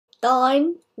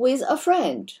Dine with a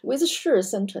friend with 是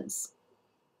sentence.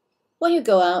 When you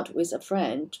go out with a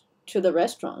friend to the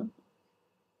restaurant,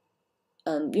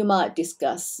 you might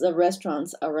discuss the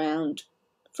restaurants around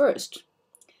first.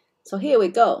 So here we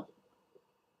go.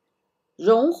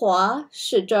 荣华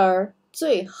是这儿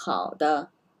最好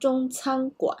的中餐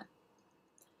馆。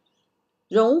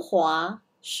荣华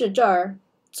是这儿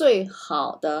最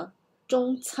好的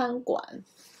中餐馆。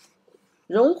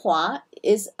荣华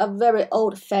is a very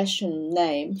old-fashioned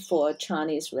name for a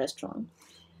Chinese restaurant.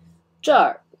 这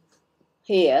儿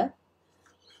here.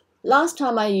 Last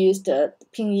time I used the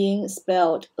pinyin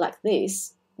spelled like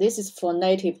this. This is for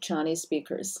native Chinese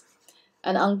speakers.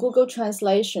 And on Google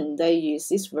Translation, they use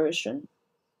this version.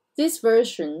 This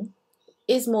version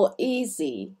is more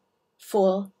easy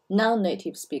for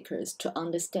non-native speakers to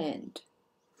understand.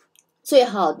 最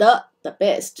好的 the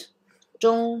best.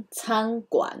 中餐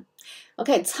馆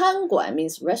Okay, 餐馆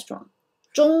means restaurant.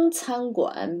 中餐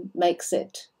馆 makes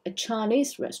it a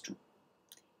Chinese restaurant.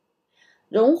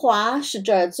 荣华是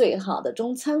这儿最好的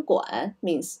中餐馆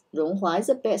means 荣华 is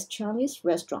the best Chinese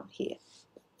restaurant here.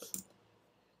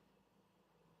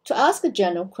 To ask a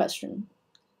general question,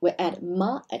 we add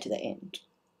ma at the end.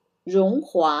 荣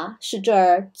华是这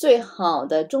儿最好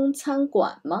的中餐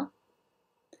馆吗？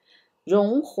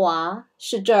荣华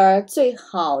是这儿最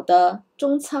好的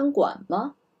中餐馆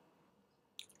吗？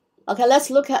 Okay,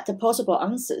 let's look at the possible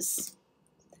answers.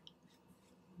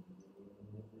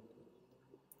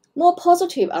 More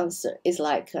positive answer is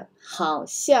like 好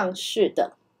像是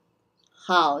的，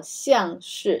好像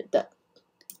是的，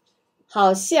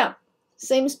好像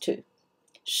seems to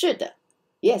是的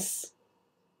yes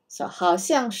so 好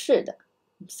像是的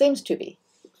seems to be.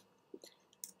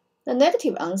 The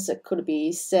negative answer could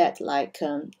be said like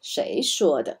谁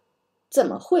说的？怎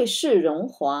么会是荣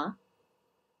华？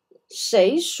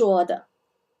谁说的？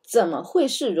怎么会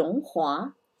是荣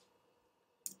华？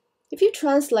 If you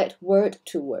translate word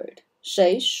to word,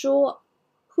 谁说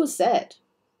who said?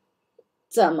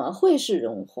 怎么会是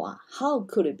荣华 How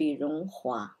could it be 荣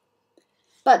华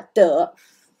But 的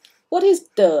What is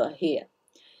的 here?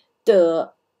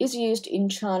 的 is used in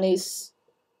Chinese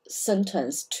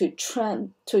sentence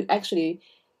to actually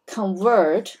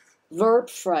convert verb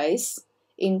phrase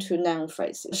into noun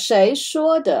phrases. 谁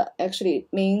说的 actually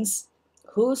means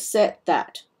who said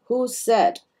that? Who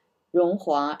said 荣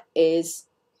华 is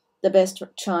the best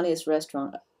Chinese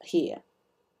restaurant here?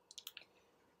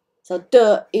 So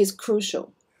的 is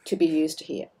crucial to be used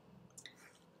here.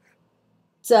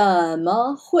 怎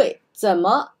么会怎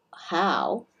么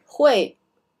how 会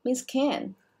means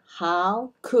can.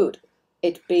 How could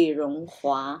it be 荣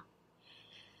华?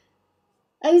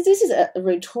 And this is a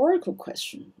rhetorical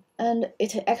question, and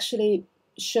it actually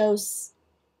shows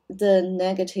the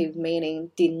negative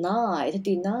meaning deny. It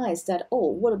denies that,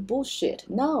 oh, what a bullshit.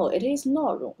 No, it is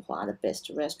not 荣华 the best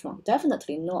restaurant.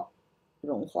 Definitely not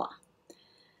荣华.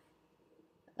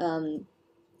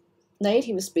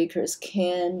 Native speakers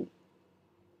can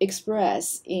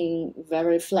express in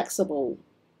very flexible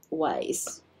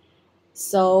ways.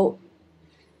 So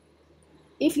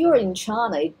if you're in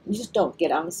China, you just don't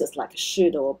get answers like 是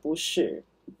的 or 不是.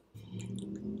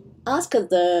 Ask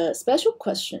the special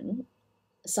question.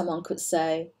 Someone could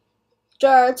say, 这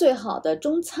儿最好的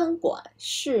中餐馆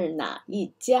是哪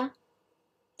一家？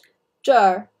这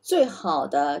儿最好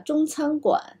的中餐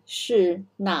馆是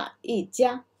哪一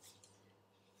家？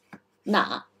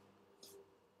哪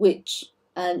which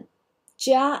and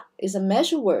家 is a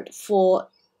measure word for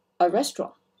a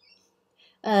restaurant.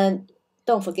 And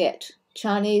don't forget,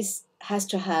 Chinese has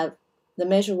to have the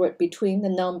measure word between the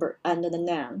number and the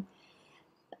noun.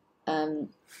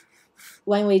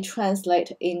 When we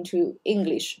translate into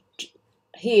English,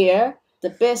 here the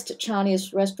best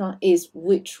Chinese restaurant is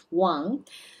which one?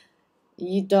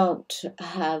 You don't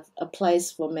have a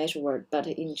place for measure word, but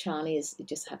in Chinese you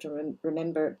just have to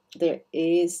remember there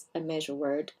is a measure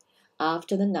word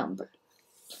after the number.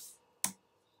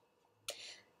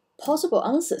 Possible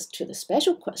answers to the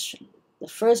special question. The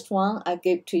first one I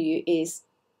gave to you is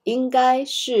应该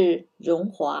是荣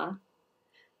华。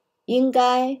应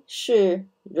该是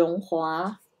荣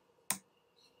华。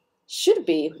Should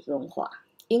be 荣华。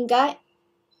应该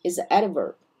is an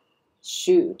adverb.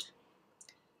 Should.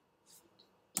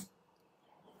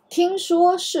 听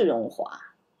说是荣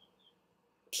华。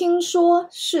听说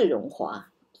是荣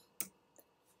华。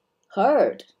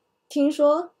Heard. 听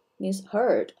说 means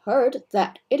heard. Heard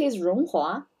that it is 荣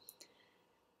华.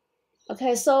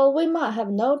 Okay, so we might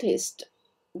have noticed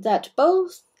that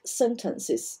both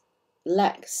sentences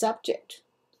lack subject.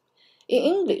 In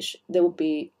English, there will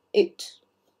be it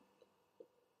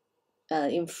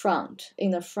in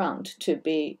the front to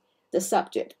be the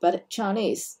subject, but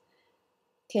Chinese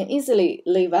can easily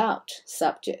leave out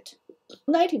subject.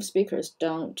 Native speakers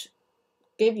don't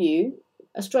give you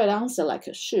a straight answer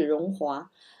like 是荣华.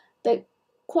 They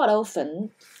quite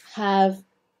often have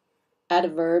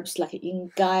adverbs like 应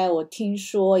该 or 听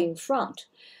说 in front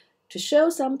to show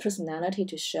some personality,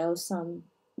 to show some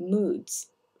moods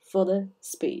for the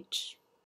speech.